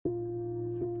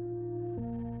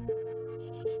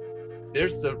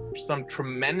there's some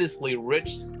tremendously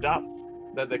rich stuff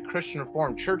that the Christian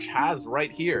Reformed Church has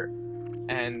right here.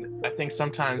 And I think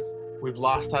sometimes we've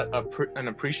lost an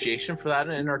appreciation for that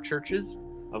in our churches,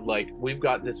 of like, we've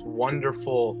got this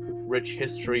wonderful, rich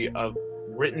history of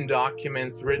written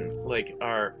documents, written like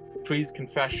our creeds,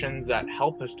 confessions that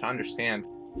help us to understand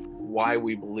why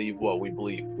we believe what we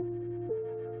believe.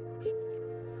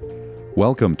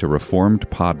 Welcome to Reformed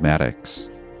Podmatics,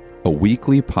 a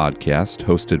weekly podcast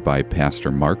hosted by Pastor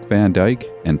Mark Van Dyke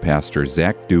and Pastor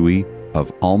Zach Dewey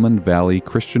of Almond Valley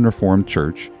Christian Reformed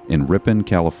Church in Ripon,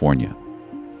 California.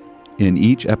 In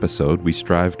each episode, we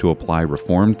strive to apply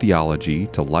Reformed theology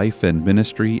to life and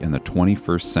ministry in the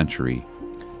 21st century.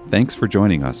 Thanks for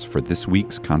joining us for this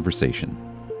week's conversation.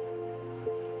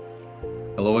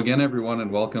 Hello again, everyone, and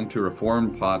welcome to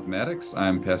Reformed Podmatics.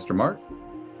 I'm Pastor Mark.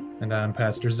 And I'm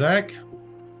Pastor Zach.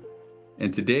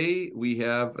 And today we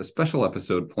have a special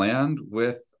episode planned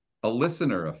with a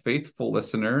listener, a faithful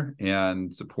listener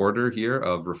and supporter here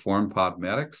of Reformed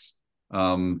Podmatics,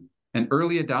 an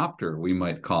early adopter, we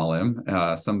might call him,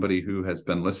 somebody who has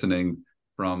been listening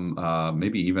from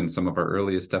maybe even some of our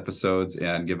earliest episodes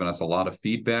and given us a lot of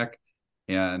feedback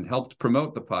and helped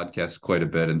promote the podcast quite a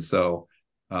bit. And so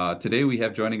today we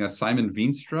have joining us Simon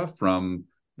Veenstra from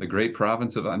the great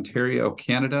province of Ontario,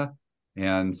 Canada.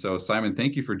 And so, Simon,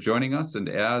 thank you for joining us. And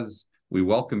as we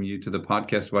welcome you to the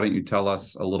podcast, why don't you tell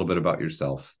us a little bit about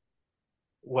yourself?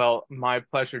 Well, my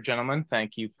pleasure, gentlemen.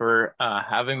 Thank you for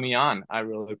having me on. I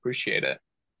really appreciate it.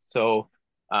 So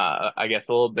I guess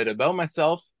a little bit about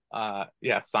myself.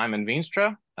 Simon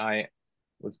Veenstra. I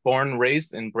was born and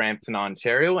raised in Brampton,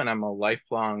 Ontario, and I'm a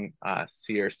lifelong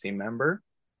CRC member.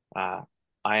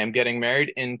 I am getting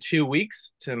married in 2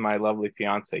 weeks to my lovely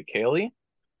fiance, Kaylee.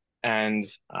 And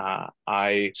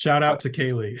I shout out to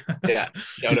Kaylee. Yeah,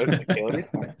 shout out to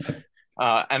Kaylee.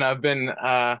 And I've been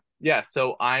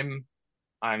so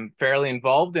I'm fairly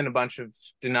involved in a bunch of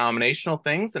denominational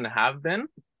things and have been.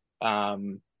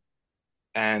 And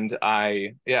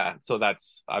I've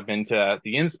been to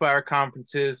the Inspire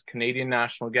conferences, Canadian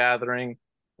National Gathering,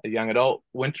 a young adult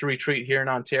winter retreat here in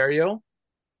Ontario,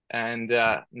 and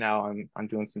now I'm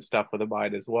doing some stuff with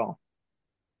Abide as well.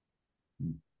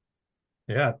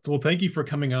 Yeah, well, thank you for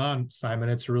coming on, Simon.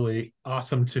 It's really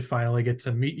awesome to finally get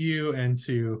to meet you and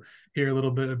to hear a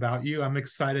little bit about you. I'm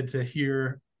excited to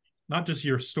hear not just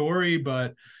your story,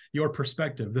 but your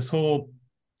perspective. This whole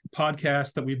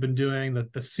podcast that we've been doing,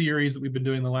 the series that we've been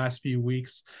doing the last few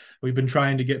weeks, we've been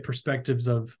trying to get perspectives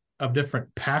of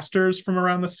different pastors from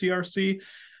around the CRC.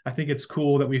 I think it's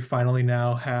cool that we finally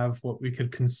now have what we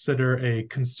could consider a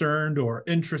concerned or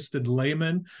interested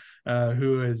layman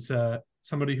who is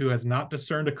somebody who has not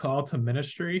discerned a call to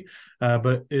ministry,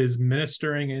 but is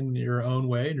ministering in your own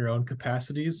way, in your own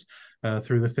capacities,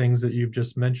 through the things that you've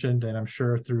just mentioned, and I'm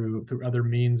sure through other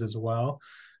means as well.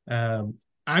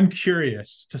 I'm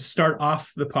curious to start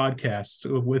off the podcast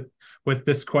with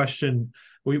this question.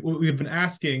 We've been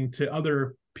asking to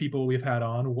other people we've had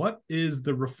on, what is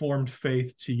the Reformed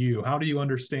faith to you? How do you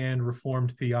understand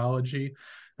Reformed theology?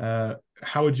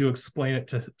 How would you explain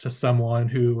it to someone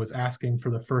who was asking for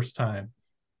the first time?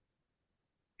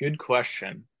 Good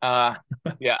question. I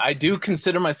do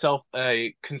consider myself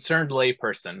a concerned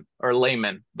layperson or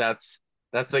layman. That's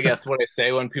I guess what I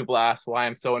say when people ask why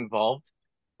I'm so involved.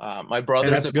 My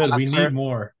brother's that's good. pastor. We need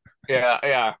more.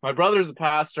 Yeah. My brother's a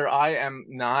pastor. I am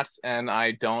not, and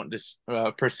I don't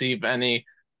perceive any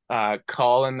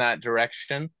call in that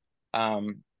direction.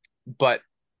 But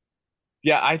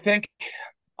yeah, I think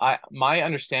my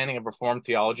understanding of Reformed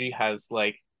theology has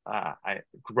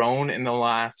grown in the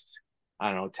last,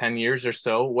 10 years or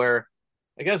so, where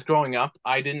I guess growing up,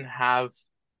 I didn't have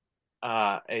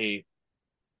our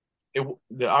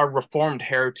Reformed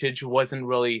heritage wasn't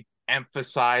really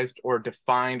emphasized or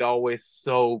defined always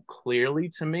so clearly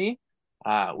to me.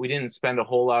 We didn't spend a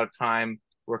whole lot of time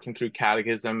working through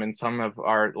catechism and some of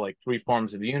our three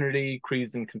forms of unity,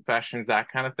 creeds and confessions, that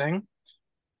kind of thing.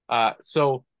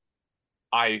 So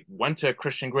I went to a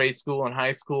Christian grade school in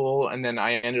high school, and then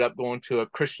I ended up going to a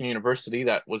Christian university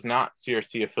that was not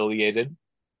CRC affiliated.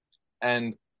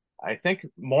 And I think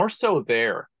more so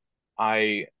there,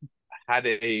 I had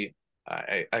a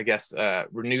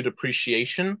renewed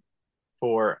appreciation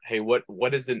for, hey, what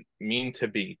does it mean to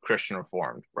be Christian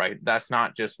Reformed, right? That's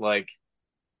not just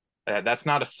that's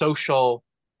not a social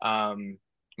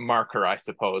marker, I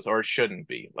suppose, or it shouldn't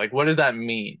be. What does that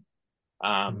mean?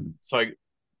 So I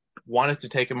wanted to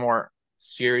take it more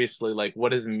seriously. What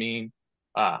does it mean?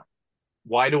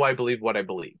 Why do I believe what I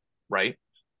believe, right?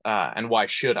 And why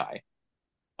should I?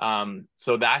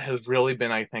 So that has really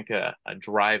been, I think, a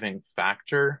driving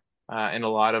factor in a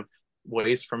lot of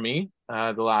ways for me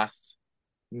the last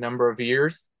number of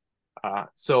years.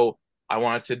 So I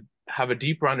wanted to have a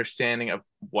deeper understanding of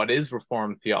what is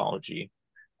Reformed theology.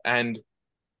 And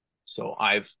so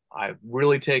I've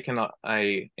really taken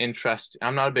a interest.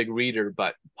 I'm not a big reader,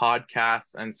 but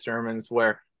podcasts and sermons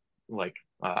where like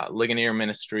Ligonier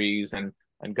Ministries and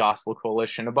Gospel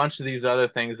Coalition, a bunch of these other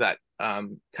things that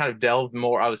kind of delved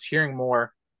more. I was hearing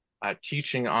more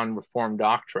teaching on Reformed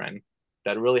doctrine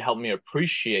that really helped me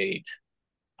appreciate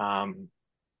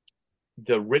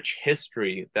the rich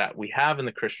history that we have in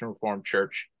the Christian Reformed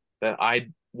Church that I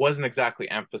wasn't exactly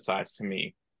emphasized to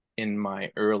me in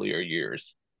my earlier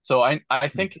years. So I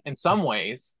think in some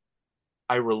ways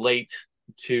I relate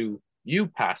to you,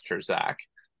 Pastor Zach,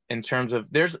 in terms of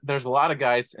there's a lot of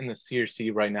guys in the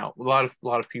CRC right now, a lot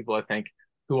of people I think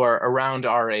who are around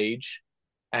our age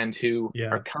and who Yeah.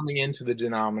 are coming into the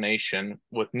denomination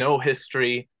with no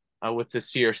history with the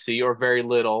CRC or very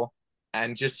little,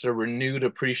 and just a renewed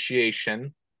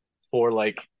appreciation for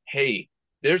like, hey,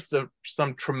 there's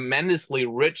some tremendously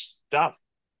rich stuff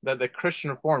that the Christian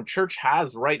Reformed Church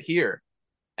has right here.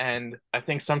 And I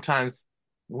think sometimes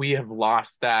we have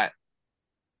lost that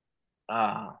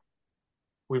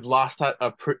we've lost that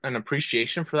an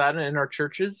appreciation for that in our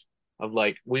churches, of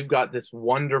like, we've got this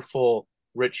wonderful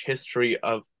rich history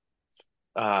of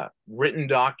written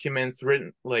documents,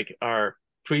 written like our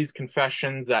creeds,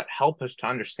 confessions that help us to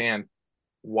understand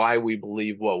why we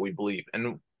believe what we believe,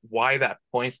 and why that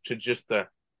points to just the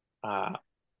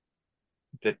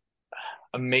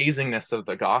amazingness of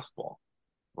the gospel,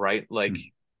 right? Like,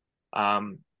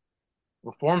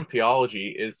 Reformed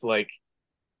theology is like,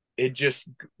 it just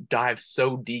dives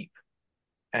so deep,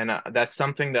 and that's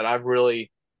something that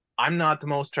I'm not the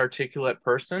most articulate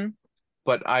person,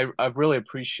 but I've really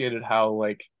appreciated how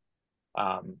like,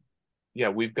 yeah,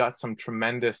 we've got some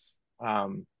tremendous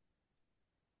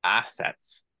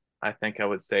assets, I think I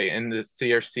would say, in the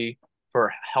CRC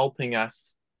for helping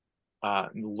us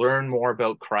learn more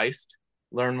about Christ,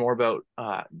 learn more about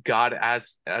God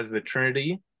as the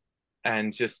Trinity,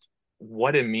 and just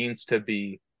what it means to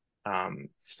be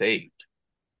saved,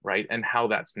 right? And how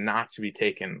that's not to be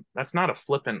taken. That's not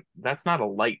a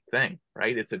light thing,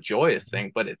 right? It's a joyous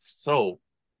thing, but it's so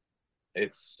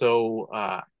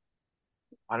I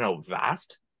don't know,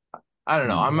 vast. I don't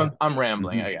know. I'm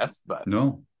rambling, I guess, but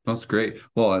no, that's great.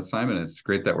 Well, Simon, it's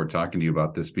great that we're talking to you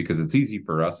about this, because it's easy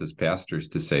for us as pastors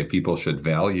to say people should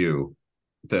value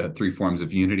the three forms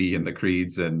of unity and the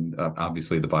creeds and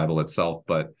obviously the Bible itself.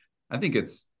 But I think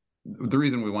it's the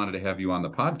reason we wanted to have you on the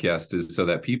podcast is so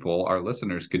that people, our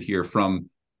listeners, could hear from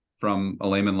a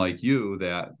layman like you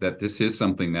that this is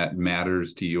something that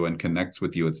matters to you and connects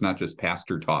with you. It's not just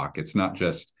pastor talk. It's not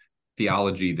just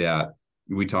theology that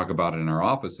we talk about it in our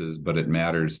offices, but it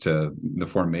matters to the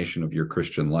formation of your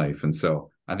Christian life. And so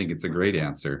I think it's a great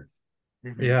answer.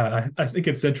 Yeah, I think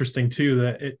it's interesting too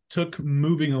that it took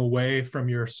moving away from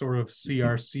your sort of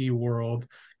CRC world,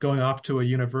 going off to a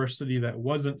university that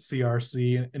wasn't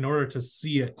CRC in order to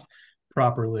see it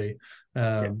properly.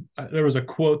 There was a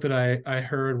quote that I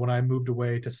heard when I moved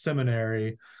away to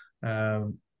seminary.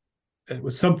 It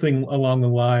was something along the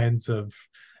lines of,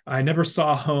 "I never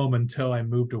saw home until I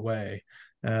moved away."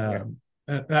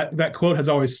 That quote has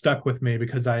always stuck with me,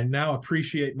 because I now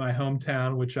appreciate my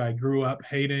hometown, which I grew up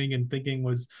hating and thinking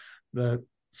was the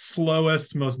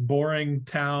slowest, most boring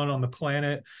town on the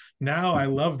planet. Now I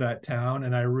love that town,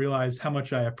 and I realize how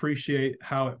much I appreciate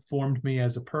how it formed me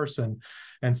as a person.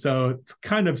 And so it's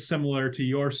kind of similar to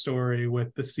your story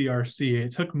with the CRC.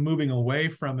 It took moving away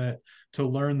from it to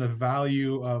learn the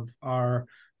value of our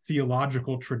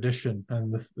theological tradition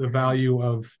and the value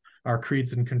of our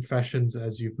creeds and confessions,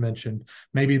 as you've mentioned.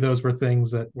 Maybe those were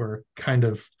things that were kind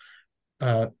of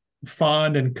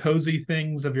fond and cozy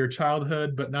things of your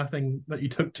childhood, but nothing that you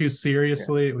took too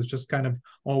seriously. It was just kind of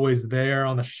always there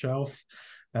on the shelf.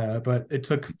 But it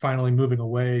took finally moving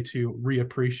away to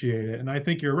reappreciate it. And I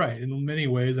think you're right. In many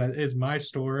ways, that is my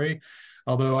story.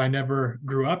 Although I never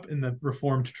grew up in the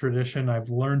Reformed tradition,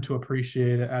 I've learned to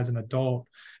appreciate it as an adult.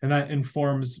 And that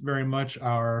informs very much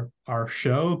our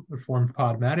show, Reformed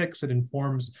Podmatics. It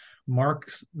informs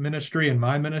Mark's ministry and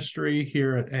my ministry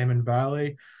here at Ammon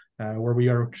Valley, where we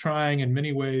are trying in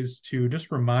many ways to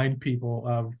just remind people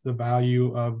of the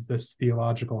value of this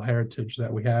theological heritage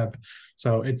that we have.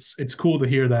 So it's cool to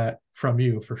hear that from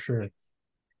you, for sure.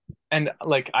 And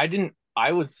like,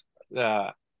 I was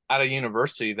at a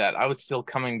university that I was still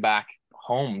coming back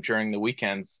home during the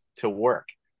weekends to work,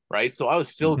 right? So I was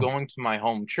still going to my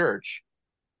home church,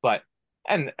 but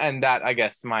and that, I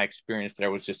guess, my experience there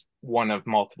was just one of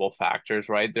multiple factors,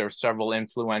 right? There were several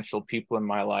influential people in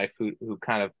my life who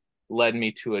kind of led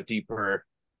me to a deeper,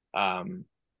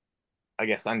 I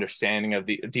guess, understanding of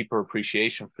the deeper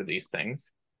appreciation for these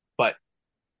things. But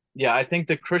yeah, I think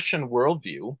the Christian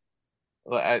worldview,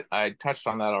 I touched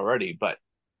on that already, but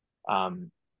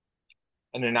um,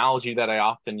 an analogy that I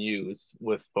often use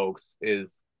with folks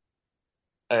is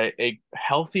a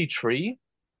healthy tree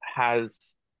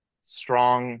has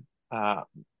strong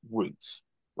roots,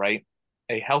 right?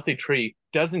 A healthy tree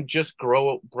doesn't just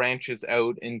grow branches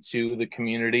out into the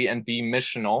community and be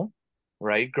missional,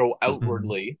 right? Grow Mhm.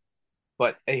 outwardly,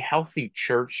 but a healthy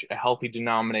church, a healthy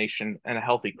denomination, and a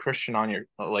healthy Christian on your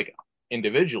like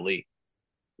individually,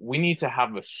 we need to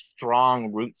have a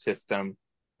strong root system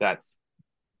that's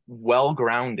well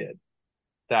grounded,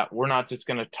 that we're not just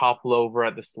going to topple over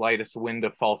at the slightest wind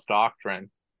of false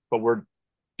doctrine, but we're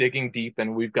digging deep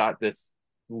and we've got this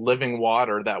living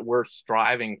water that we're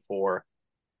striving for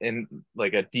in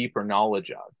like a deeper knowledge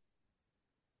of.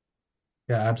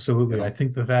 Yeah, absolutely. I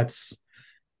think that that's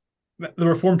the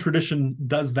Reformed tradition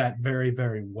does that very,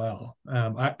 very well.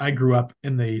 I grew up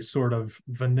in the sort of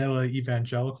vanilla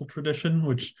evangelical tradition,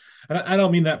 which I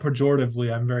don't mean that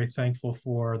pejoratively. I'm very thankful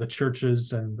for the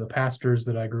churches and the pastors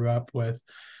that I grew up with,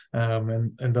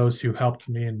 and those who helped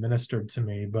me and ministered to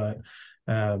me. But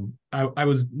I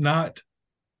was not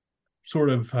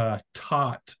sort of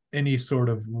taught any sort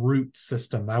of root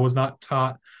system. I was not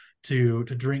taught to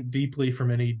drink deeply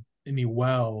from any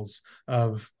wells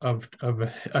of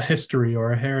a history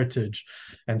or a heritage.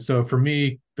 And so for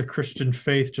me, the Christian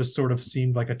faith just sort of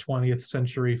seemed like a 20th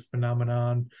century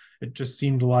phenomenon. It just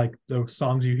seemed like the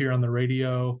songs you hear on the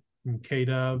radio from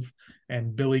K-Dove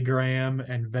and Billy Graham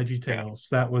and Veggie Yeah. Tales.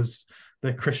 That was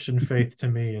the Christian faith to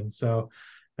me. And so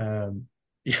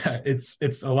yeah,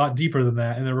 it's a lot deeper than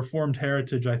that. And the Reformed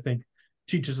heritage, I think,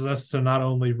 teaches us to not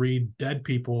only read dead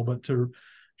people, but to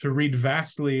read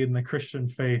vastly in the Christian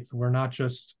faith. We're not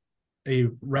just a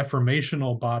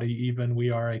reformational body, even we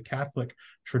are a Catholic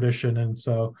tradition. And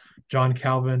so John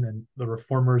Calvin and the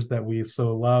reformers that we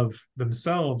so love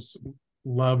themselves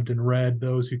loved and read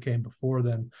those who came before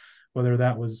them, whether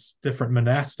that was different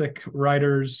monastic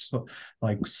writers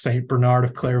like Saint Bernard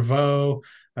of Clairvaux,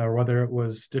 or whether it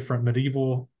was different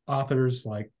medieval authors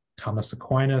like Thomas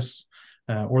Aquinas,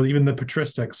 or even the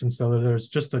patristics. And so there's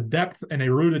just a depth and a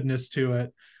rootedness to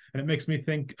it. And it makes me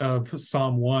think of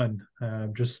Psalm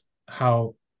 1, just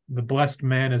how the blessed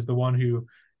man is the one who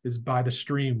is by the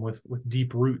stream with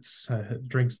deep roots,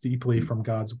 drinks deeply from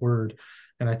God's word.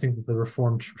 And I think that the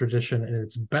Reformed tradition at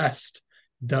its best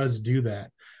does do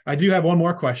that. I do have one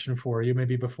more question for you,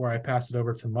 maybe before I pass it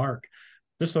over to Mark.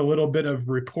 Just a little bit of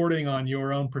reporting on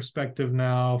your own perspective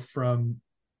now from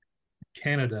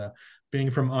Canada,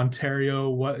 being from Ontario.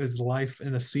 What is life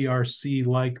in the CRC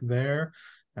like there?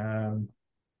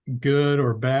 Good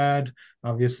or bad?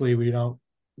 Obviously, we don't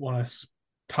want to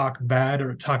talk bad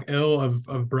or talk ill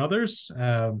of brothers,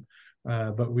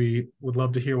 but we would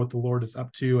love to hear what the Lord is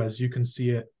up to as you can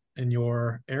see it in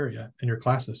your area, in your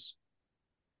classes.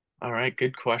 All right,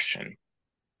 good question.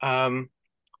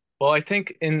 Well, I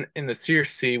think in the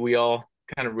CRC, we all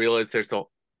kind of realize there's a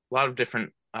lot of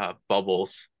different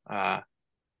bubbles.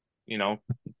 You know,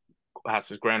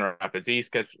 classes Grand Rapids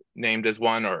East gets named as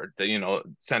one, or the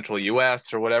Central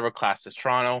US or whatever, classes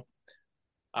Toronto.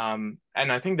 And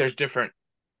I think there's different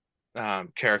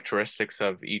characteristics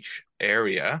of each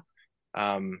area.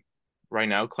 Right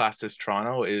now, classes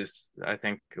Toronto is, I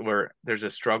think, where there's a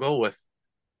struggle with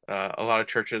a lot of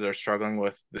churches are struggling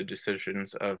with the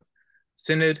decisions of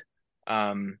synod.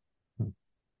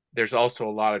 There's also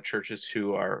a lot of churches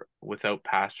who are without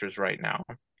pastors right now.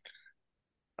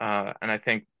 And I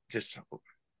think just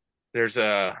there's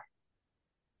I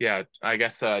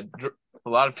guess a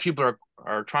lot of people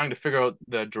are trying to figure out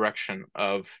the direction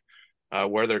of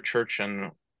where their church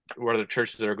and where the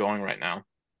churches are going right now.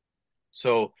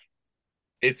 So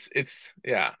it's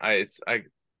fair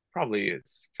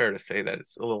to say that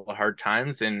it's a little hard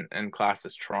times in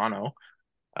classes Toronto.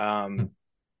 And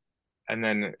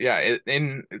then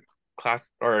in class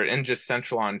or in just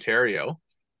central Ontario,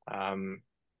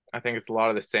 I think it's a lot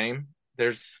of the same.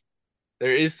 There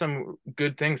is some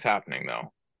good things happening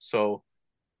though. So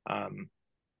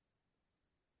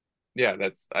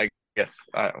that's I guess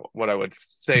what I would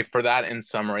say for that in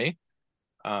summary.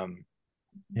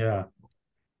 Yeah.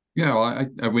 Yeah,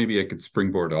 well, maybe I could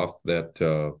springboard off that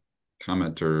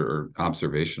comment or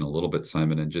observation a little bit,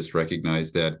 Simon, and just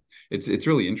recognize that it's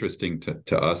really interesting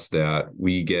to us that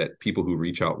we get people who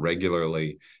reach out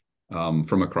regularly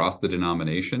from across the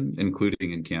denomination,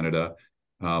 including in Canada,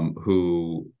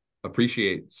 who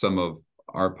appreciate some of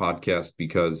our podcast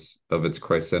because of its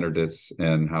Christ-centeredness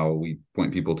and how we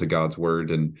point people to God's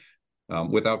word. And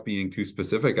Without being too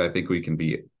specific, I think we can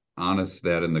be honest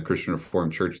that in the Christian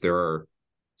Reformed Church, there are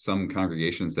some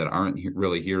congregations that aren't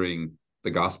really hearing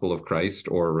the gospel of Christ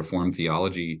or Reformed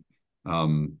theology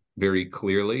very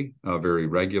clearly, very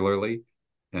regularly.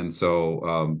 And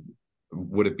so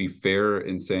would it be fair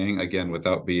in saying, again,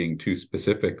 without being too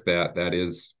specific, that that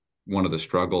is one of the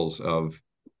struggles of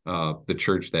the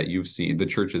church that you've seen, the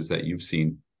churches that you've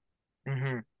seen?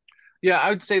 Mm-hmm. Yeah, I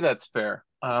would say that's fair.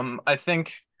 I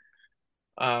think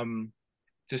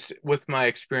just with my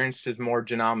experiences more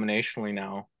denominationally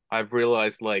now, I've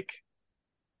realized like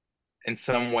in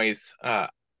some ways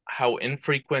how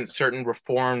infrequent certain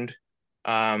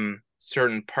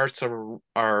parts of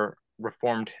our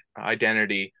reformed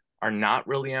identity are not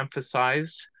really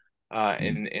emphasized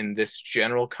in this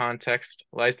general context.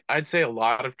 Like I'd say a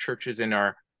lot of churches in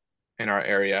our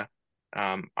area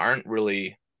aren't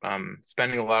really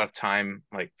spending a lot of time,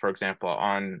 like for example,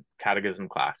 on catechism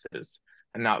classes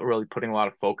and not really putting a lot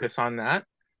of focus on that.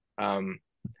 Um,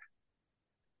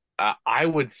 I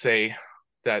would say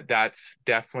that that's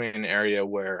definitely an area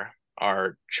where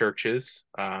our churches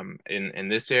in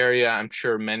this area, I'm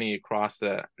sure many across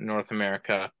the North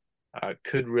America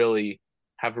could really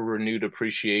have a renewed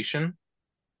appreciation.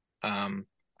 Um,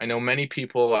 I know many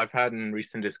people I've had in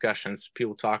recent discussions,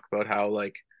 people talk about how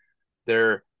like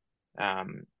they're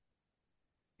um,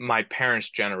 my parents'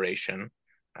 generation,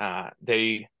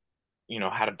 they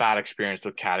had a bad experience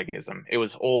with catechism. It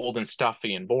was old and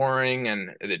stuffy and boring,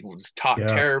 and it was taught Yeah.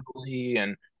 terribly,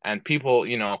 and people,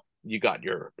 you got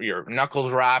your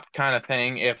knuckles wrapped kind of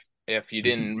thing if you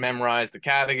didn't memorize the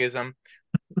catechism.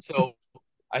 So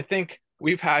I think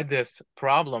we've had this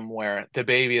problem where the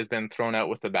baby has been thrown out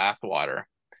with the bathwater,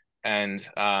 and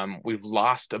we've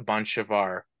lost a bunch of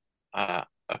our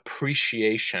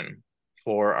appreciation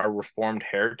for our Reformed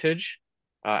heritage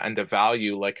and the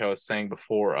value, like I was saying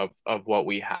before, of what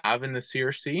we have in the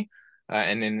CRC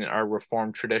and in our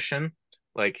Reformed tradition.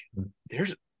 Like,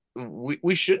 there's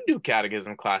we should do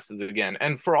catechism classes again,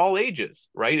 and for all ages,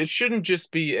 right? It shouldn't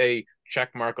just be a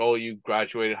check mark. Oh, you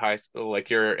graduated high school, like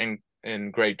you're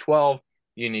in grade 12,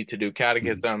 you need to do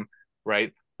catechism,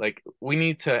 right? Like, we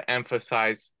need to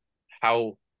emphasize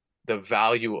how the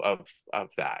value of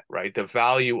that, right? The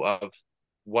value of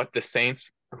what the saints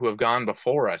who have gone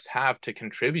before us have to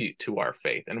contribute to our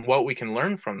faith and what we can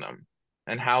learn from them,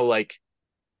 and how like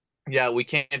yeah, we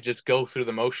can't just go through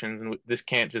the motions, and this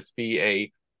can't just be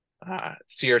a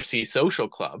CRC social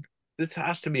club. This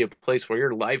has to be a place where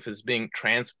your life is being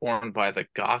transformed by the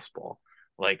gospel,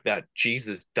 like that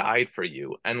Jesus died for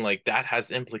you, and like that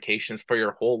has implications for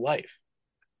your whole life.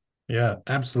 Yeah,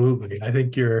 absolutely. I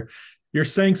think you're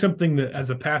saying something that as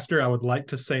a pastor I would like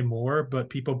to say more, but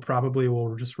people probably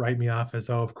will just write me off as,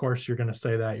 oh, of course you're going to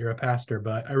say that, you're a pastor.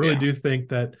 But I really Yeah. do think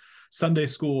that Sunday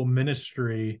school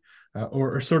ministry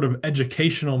or sort of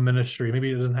educational ministry,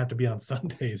 maybe it doesn't have to be on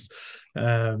Sundays,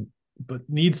 um, but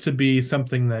needs to be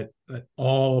something that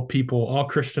all people, all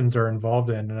Christians are involved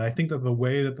in. And I think that the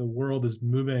way that the world is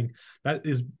moving, that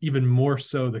is even more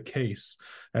so the case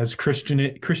as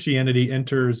Christianity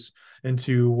enters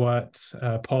into what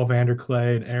Paul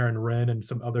Vanderklay and Aaron Wren and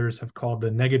some others have called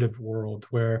the negative world,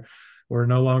 where we're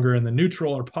no longer in the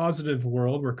neutral or positive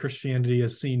world where Christianity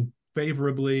is seen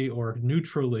favorably or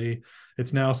neutrally.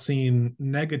 It's now seen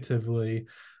negatively.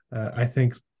 I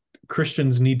think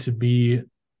Christians need to be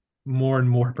more and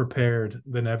more prepared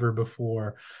than ever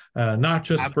before, not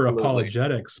just for Absolutely.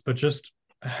 apologetics, but just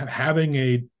having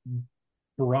a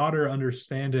broader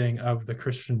understanding of the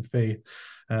Christian faith,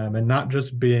 and not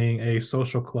just being a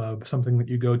social club, something that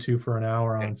you go to for an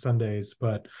hour on Sundays,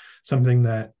 but something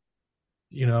that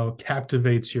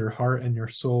captivates your heart and your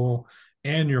soul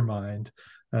and your mind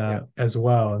Yeah. as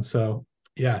well. And so,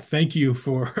 yeah, thank you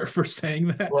for for saying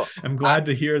that. Well, I'm glad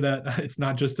to hear that it's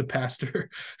not just a pastor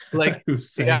like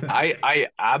who's saying yeah, that. I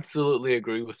absolutely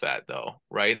agree with that though,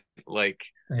 right? Like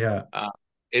Yeah.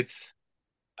 it's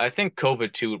I think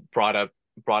COVID too brought out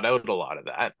a lot of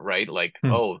that, right? Like,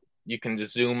 Hmm. oh, you can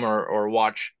just Zoom or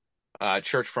watch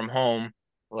church from home,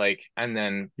 like, and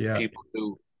then Yeah. people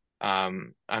who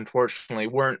unfortunately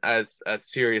weren't as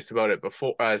serious about it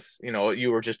before, as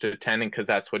you were just attending because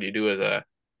that's what you do as a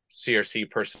CRC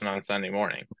person on Sunday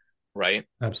morning, right?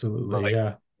 Absolutely. Like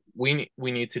Yeah. we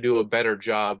need to do a better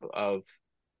job of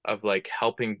like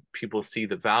helping people see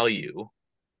the value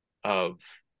of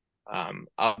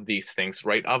of these things,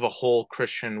 right? Of a whole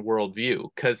Christian worldview,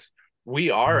 because we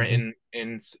are Mhm.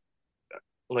 in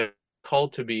like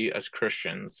called to be as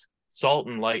Christians salt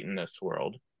and light in this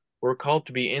world. We're called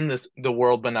to be in the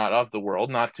world, but not of the world.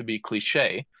 Not to be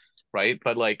cliche, right?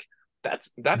 But like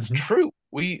that's Mhm. true.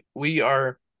 We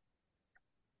are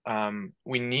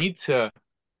we need to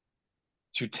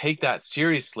take that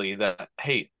seriously. That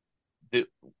hey, the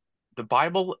the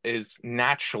Bible is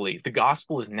naturally, the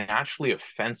gospel is naturally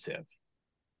offensive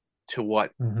to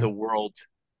what the Mhm. world,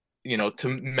 to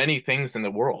many things in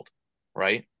the world,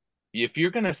 right? If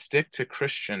you're going to stick to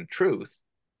Christian truth,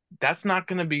 that's not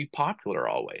going to be popular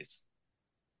always.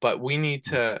 But we need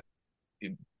to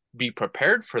be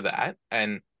prepared for that,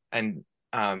 and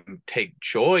take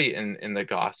joy in the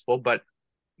gospel. But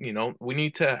we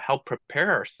need to help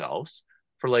prepare ourselves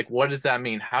for, like, what does that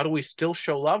mean? How do we still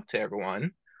show love to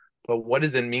everyone? But what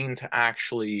does it mean to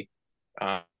actually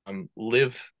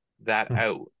live that Mhm.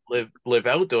 out, live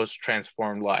out those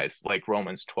transformed lives, like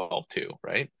Romans 12:2,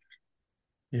 right?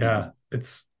 Yeah,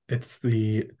 it's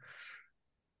the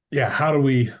yeah, how do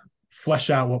we flesh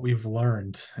out what we've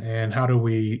learned, and how do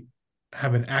we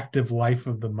have an active life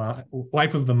of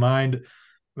the mind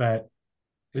that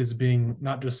is being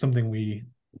not just something we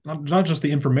not just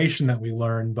the information that we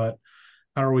learn, but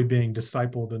how are we being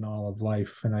discipled in all of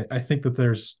life? And I think that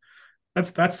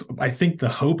that's I think the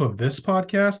hope of this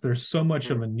podcast. There's so much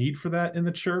of Mm, a need for that in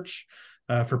the church,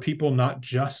 for people not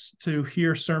just to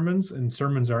hear sermons, and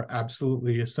sermons are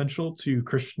absolutely essential to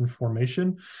Christian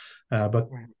formation,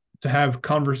 but mm, to have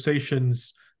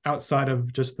conversations outside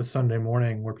of just the Sunday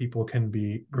morning where people can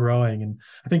be growing. And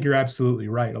I think you're absolutely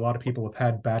right. A lot of people have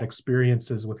had bad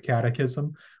experiences with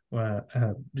catechism.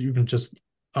 Even just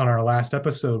on our last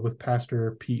episode with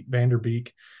Pastor Pete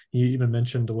Vanderbeek, he even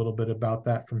mentioned a little bit about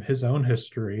that from his own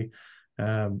history.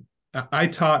 Um, I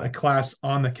taught a class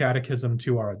on the catechism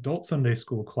to our adult Sunday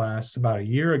school class about a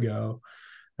year ago.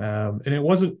 And it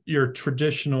wasn't your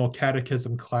traditional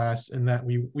catechism class in that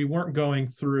we weren't going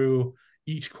through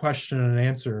each question and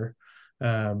answer.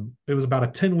 It was about a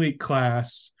 10-week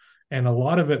class, and a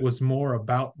lot of it was more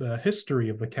about the history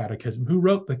of the catechism. Who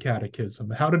wrote the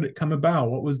catechism? How did it come about?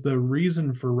 What was the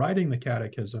reason for writing the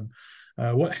catechism?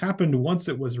 What happened once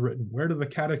it was written? Where did the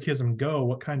catechism go?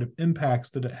 What kind of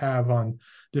impacts did it have on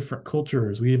different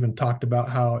cultures? We even talked about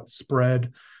how it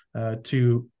spread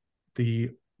to the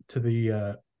to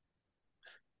the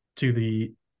to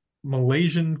the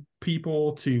Malaysian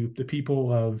people, to the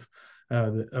people of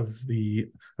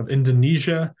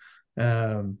Indonesia.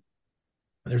 Um,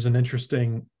 there's an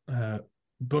interesting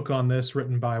book on this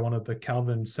written by one of the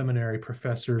Calvin Seminary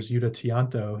professors, Yuda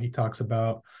Tianto. He talks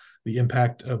about the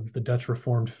impact of the Dutch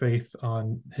Reformed faith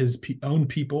on his own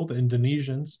people, the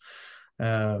Indonesians.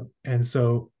 And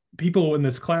so people in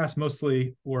this class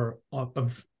mostly were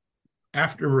of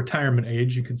after retirement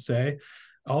age, you could say.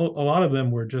 A lot of them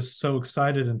were just so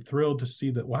excited and thrilled to see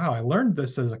that, wow, I learned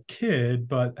this as a kid,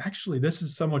 but actually this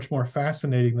is so much more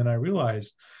fascinating than I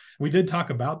realized. We did talk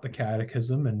about the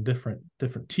catechism and different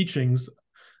teachings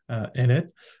in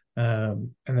it.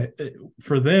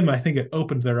 For them, I think it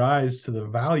opened their eyes to the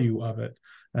value of it.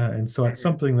 And so it's mhm,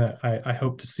 something that I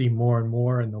hope to see more and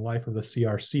more in the life of the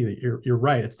CRC. That you're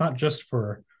right. It's not just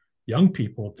for young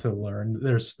people to learn.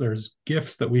 There's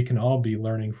gifts that we can all be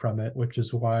learning from it, which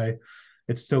is why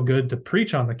it's still good to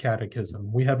preach on the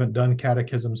catechism. We haven't done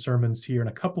catechism sermons here in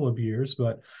a couple of years,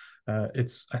 but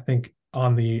it's, I think,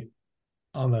 on the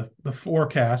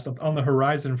forecast, on the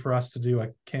horizon for us to do a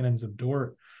Canons of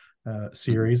Dort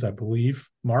series, I believe.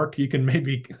 Mark, you can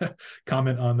maybe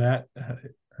comment on that.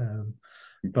 Um,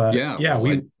 but Yeah, yeah,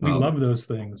 well, we love those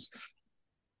things.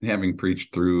 having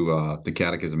preached through the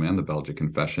Catechism and the Belgic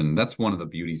Confession, that's one of the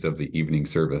beauties of the evening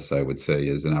service, I would say,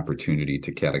 is an opportunity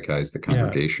to catechize the Yeah.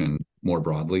 congregation more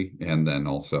broadly, and then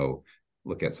also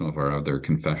look at some of our other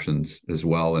confessions as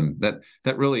well. And that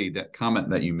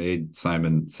comment that you made,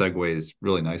 Simon, segues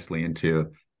really nicely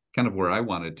into kind of where I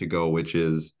wanted to go, which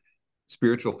is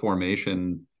spiritual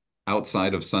formation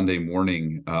outside of Sunday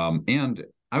morning, and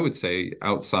I would say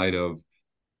outside of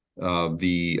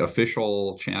the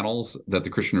official channels that the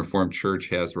Christian Reformed Church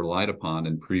has relied upon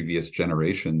in previous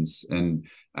generations. And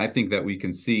I think that we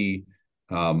can see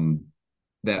um,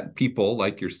 that people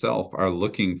like yourself are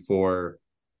looking for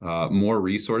more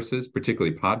resources,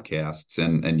 particularly podcasts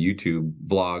and YouTube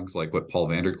vlogs like what Paul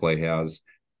Vanderklay has,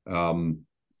 um,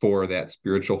 for that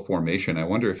spiritual formation. I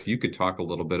wonder if you could talk a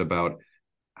little bit about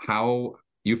how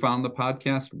you found the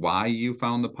podcast, why you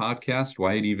found the podcast,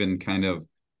 why it even kind of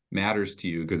matters to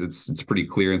you, because it's pretty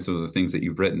clear in some of the things that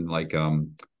you've written, like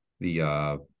the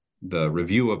uh the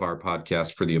review of our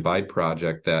podcast for the Abide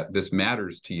Project, that this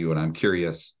matters to you. And I'm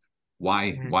curious,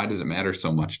 mhm. why does it matter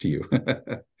so much to you?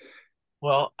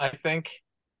 Well, I think,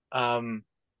 um,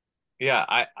 yeah,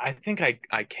 I think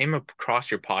I came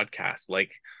across your podcast.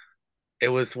 Like, it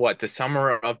was what, the summer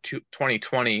of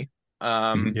 2020.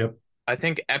 Mhm. Yep. I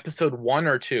think episode one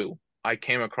or two. I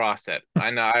came across it.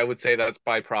 And I would say that's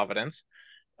by providence.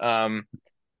 Um,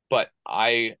 but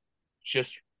I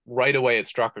just right away it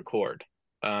struck a chord.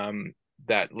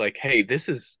 That like, hey, this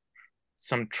is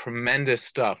some tremendous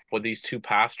stuff what these two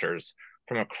pastors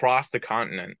from across the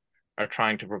continent are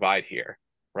trying to provide here,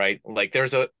 right? Like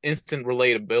there's a instant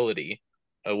relatability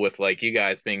with like you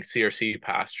guys being CRC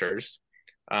pastors,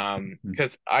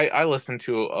 because I listen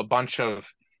to a bunch of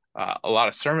a lot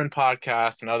of sermon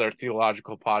podcasts and other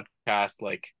theological podcasts.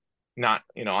 Like, not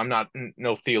I'm not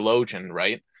no theologian,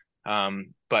 right?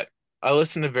 But I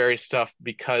listen to various stuff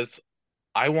because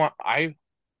I want I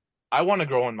I want to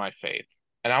grow in my faith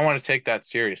and I want to take that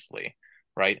seriously,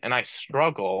 right? And I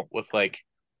struggle with like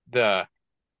the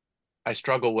I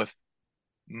struggle with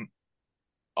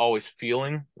always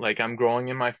feeling like I'm growing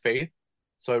in my faith.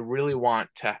 So I really want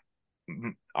to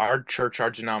our church, our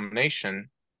denomination,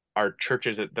 our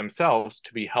churches themselves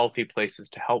to be healthy places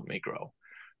to help me grow.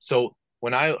 So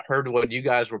when I heard what you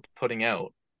guys were putting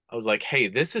out, I was like, hey,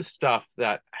 this is stuff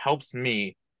that helps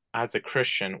me as a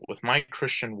Christian with my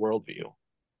Christian worldview.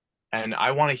 And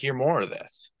I want to hear more of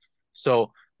this.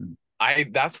 So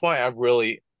that's why I've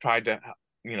really tried to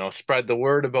spread the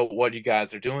word about what you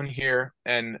guys are doing here,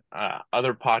 and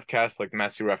other podcasts like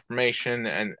Messy Reformation,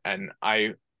 and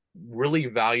I really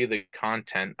value the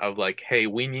content of like, hey,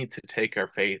 we need to take our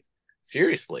faith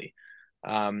seriously,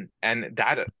 and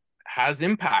that has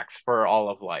impacts for all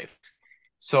of life.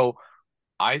 So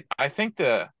I think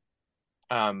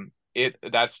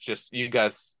that's just you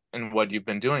guys, and what you've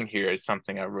been doing here is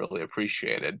something I really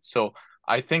appreciated. So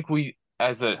I think we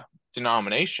as a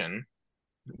denomination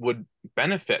would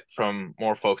benefit from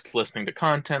more folks listening to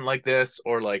content like this,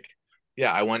 or like,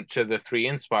 yeah, I went to the 3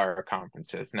 Inspire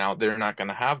conferences. Now they're not going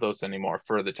to have those anymore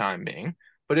for the time being,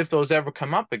 but if those ever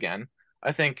come up again,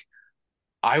 I think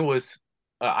I would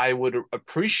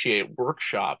appreciate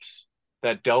workshops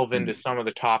that delve into some of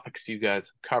the topics you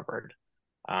guys covered,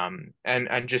 and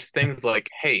just things like,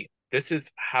 hey, this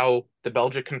is how the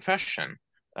Belgic Confession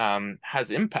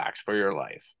has impacts for your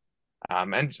life,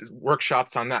 and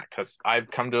workshops on that, because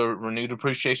I've come to a renewed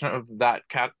appreciation of that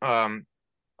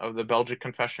of the Belgic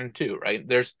Confession too. Right?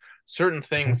 There's certain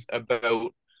things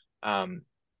about,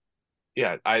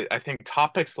 yeah, I think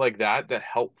topics like that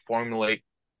help formulate.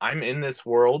 I'm in this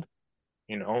world.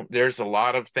 There's a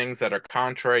lot of things that are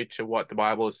contrary to what the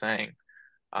Bible is saying,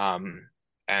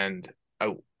 and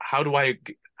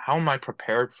how am I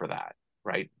prepared for that?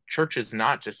 Right? Church is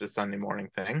not just a Sunday morning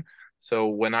thing. So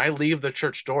when I leave the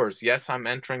church doors, yes, I'm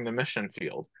entering the mission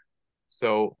field.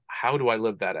 So how do I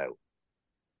live that out?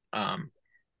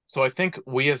 So I think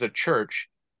we as a church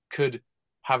could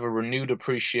have a renewed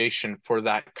appreciation for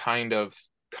that kind of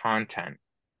content,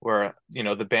 where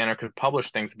the banner could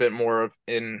publish things a bit more of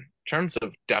in terms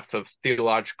of depth of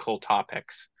theological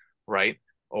topics, right?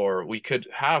 Or we could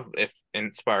have, if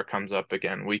Inspire comes up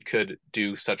again, we could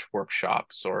do such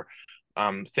workshops, or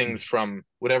things from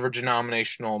whatever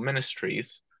denominational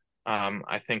ministries.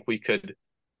 I think we could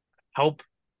help,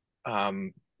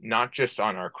 not just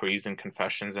on our creeds and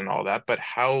confessions and all that, but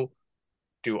how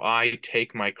do I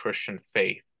take my Christian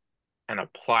faith and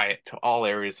apply it to all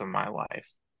areas of my life?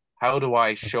 How do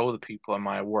I show the people in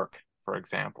my work, for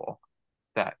example,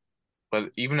 that, but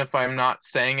even if I'm not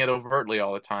saying it overtly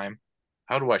all the time,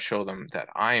 how do I show them that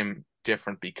I am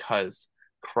different because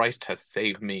Christ has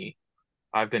saved me?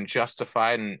 I've been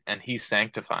justified, and he's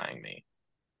sanctifying me.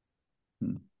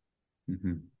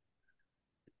 Mm-hmm.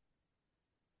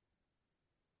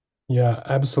 Yeah,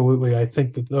 absolutely. I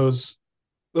think that those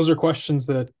are questions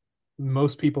that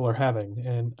most people are having,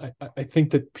 and I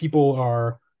think that people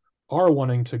are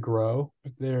wanting to grow.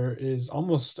 There is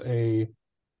almost a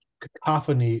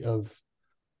cacophony of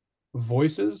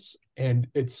voices, and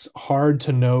it's hard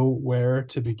to know where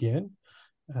to begin.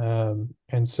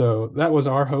 And so that was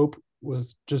our hope,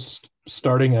 was just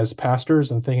starting as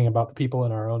pastors and thinking about the people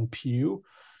in our own pew,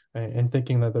 and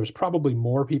thinking that there's probably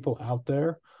more people out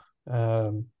there.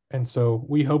 And so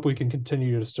we hope we can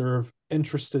continue to serve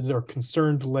interested or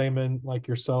concerned laymen like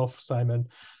yourself, Simon.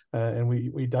 And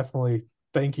we definitely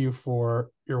thank you for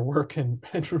your work in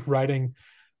writing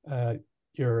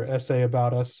your essay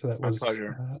about us. My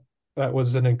pleasure. That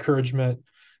was an encouragement.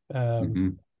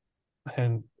 And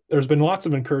there's been lots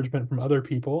of encouragement from other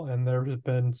people, and there has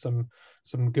been some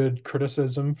good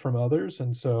criticism from others.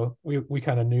 And so we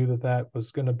kind of knew that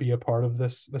was going to be a part of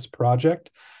this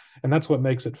project. And that's what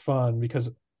makes it fun, because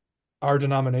our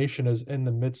denomination is in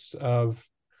the midst of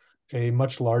a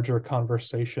much larger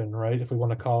conversation, right? If we want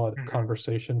to call it a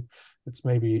conversation, it's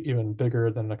maybe even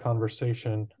bigger than a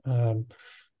conversation.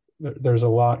 There's a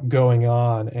lot going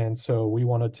on, and so we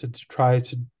wanted to try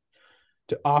to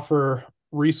offer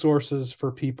resources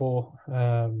for people.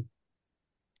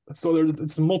 So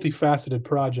it's a multifaceted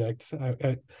project.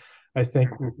 I think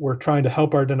we're trying to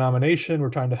help our denomination. We're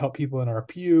trying to help people in our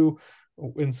pew.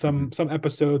 In some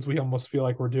episodes, we almost feel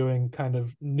like we're doing kind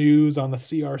of news on the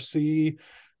CRC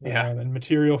Yeah. and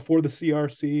material for the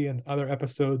CRC. And other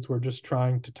episodes, we're just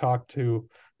trying to talk to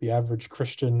the average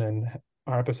Christian, and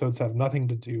our episodes have nothing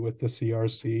to do with the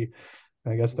CRC.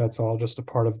 I guess that's all just a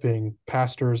part of being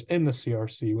pastors in the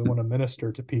CRC. We want to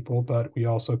minister to people, but we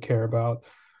also care about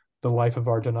the life of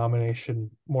our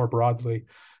denomination more broadly.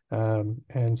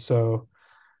 And so,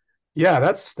 yeah,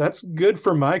 that's good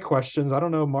for my questions. I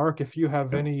don't know, Mark, if you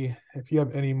have any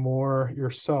more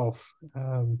yourself.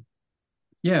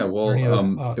 Yeah, Or any well,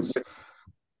 other thoughts.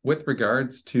 with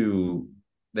regards to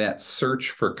that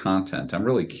search for content, I'm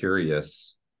really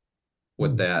curious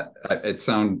what that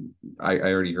I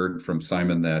already heard from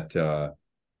Simon that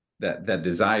that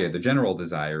desire, the general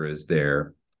desire is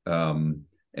there.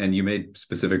 And you made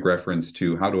specific reference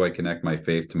to how do I connect my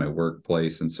faith to my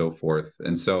workplace and so forth.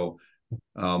 And so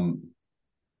um,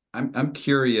 I'm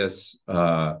curious,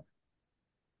 what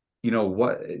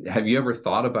have you ever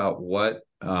thought about what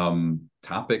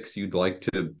topics you'd like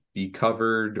to be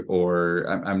covered? Or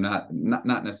I'm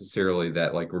not necessarily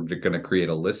that like we're going to create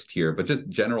a list here, but just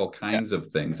general kinds of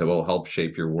things that will help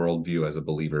shape your worldview as a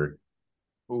believer.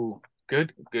 Ooh,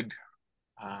 good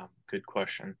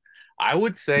question. I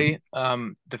would say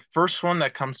the first one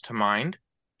that comes to mind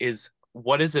is,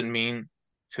 what does it mean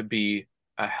to be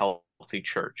a healthy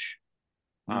church?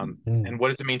 And what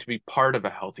does it mean to be part of a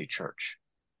healthy church,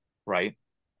 right?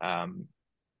 Um,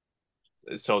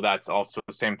 so that's also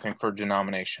the same thing for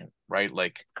denomination, right?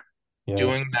 Like Yeah.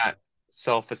 doing that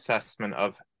self-assessment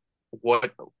of,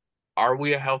 what are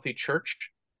we a healthy church?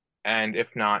 And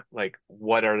if not, like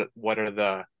what are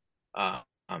the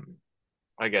um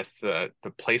I guess the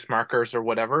place markers or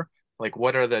whatever, like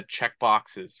what are the check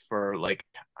boxes for like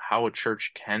how a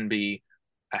church can be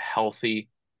a healthy,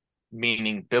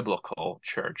 meaning biblical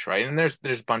church, right? And there's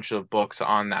a bunch of books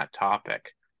on that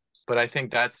topic, but I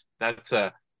think that's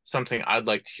a something I'd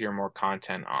like to hear more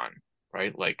content on,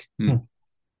 right? Like Hmm.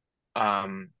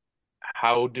 um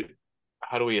how do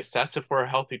how do we assess if we're a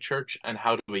healthy church, and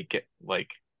how do we get, like,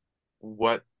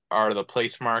 what are the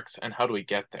place marks and how do we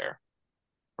get there,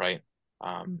 right?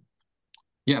 um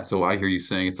Yeah, so I hear you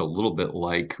saying it's a little bit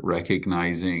like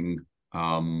recognizing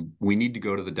we need to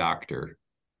go to the doctor.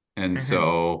 And mhm,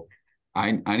 so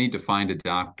I need to find a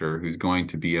doctor who's going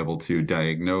to be able to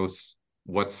diagnose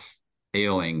what's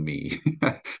ailing me.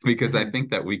 Because I mhm, think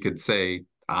that we could say,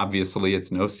 obviously,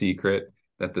 it's no secret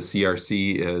that the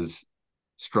CRC is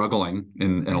struggling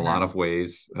in a lot mhm, of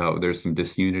ways. There's some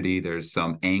disunity, there's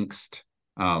some angst,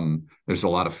 there's a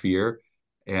lot of fear.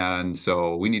 And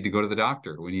so we need to go to the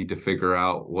doctor. We need to figure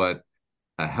out what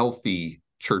a healthy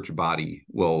church body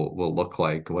will look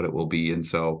like, what it will be. And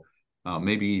so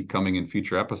maybe coming in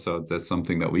future episodes, that's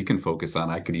something that we can focus on.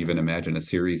 I could even imagine a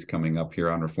series coming up here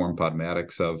on Reformed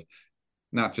Podmatics of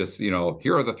not just,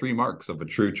 here are the 3 marks of a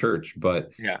true church,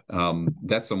 but yeah,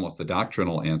 that's almost the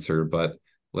doctrinal answer. But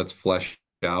let's flesh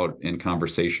out in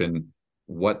conversation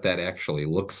what that actually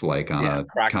looks like on yeah, a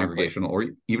practically. congregational or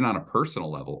even on a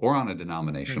personal level or on a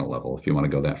denominational Mhm, level, if you want to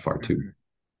go that far too. mhm,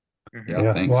 mhm. Yeah,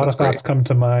 Yeah, a thanks. lot That's of thoughts great. come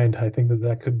to mind. I think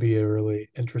that could be a really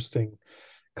interesting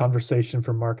conversation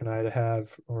for Mark and I to have,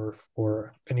 or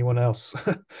for anyone else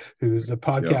who's a Yeah.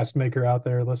 podcast maker out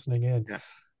there listening in. Yeah,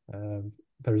 Um,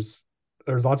 there's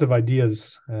there's lots of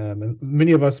ideas, and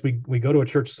many of us we go to a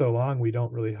church so long we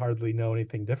don't really hardly know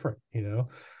anything different, yeah.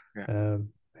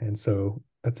 and so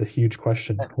that's a huge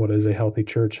question. What is a healthy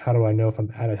church? How do I know if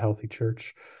I'm at a healthy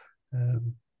church?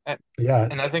 Um, And, yeah.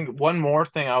 and I think one more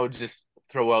thing I would just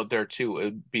throw out there too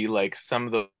would be like some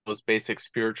of those basic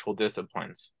spiritual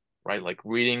disciplines, right? Like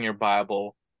reading your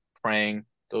Bible, praying,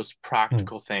 those Hmm.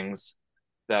 practical things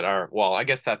that are, well, I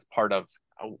guess that's part of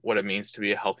what it means to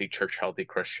be a healthy church, healthy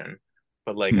Christian,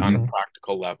 but like on a Hmm. Hmm.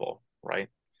 practical level, right?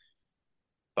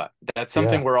 But that's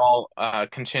something Yeah. we're all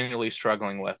continually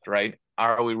struggling with, right?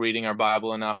 Are we reading our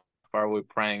Bible enough? Are we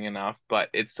praying enough? But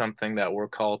it's something that we're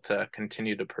called to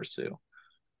continue to pursue.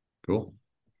 Cool.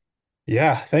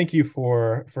 Yeah, thank you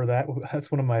for that. That's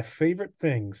one of my favorite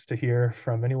things to hear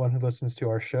from anyone who listens to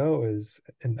our show, is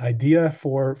an idea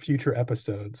for future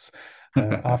episodes.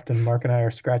 Often Mark and I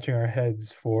are scratching our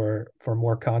heads for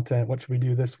more content. What should we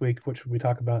do this week? What should we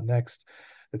talk about next?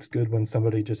 It's good when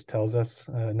somebody just tells us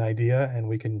an idea and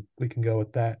we can go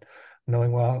with that,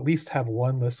 knowing we'll at least have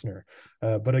one listener.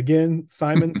 But again,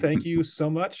 Simon, thank you so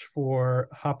much for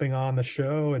hopping on the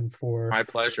show and for My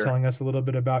pleasure. telling us a little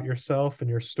bit about yourself and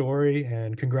your story.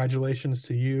 And congratulations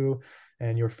to you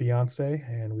and your fiance.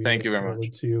 And we Thank look you very forward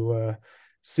much. to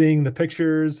seeing the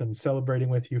pictures and celebrating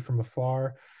with you from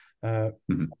afar.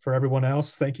 For everyone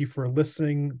else, thank you for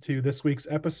listening to this week's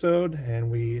episode, and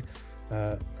we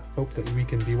hope that we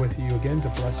can be with you again to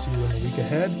bless you in the week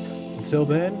ahead. Until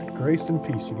then, grace and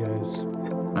peace, you guys.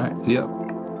 All right. See ya.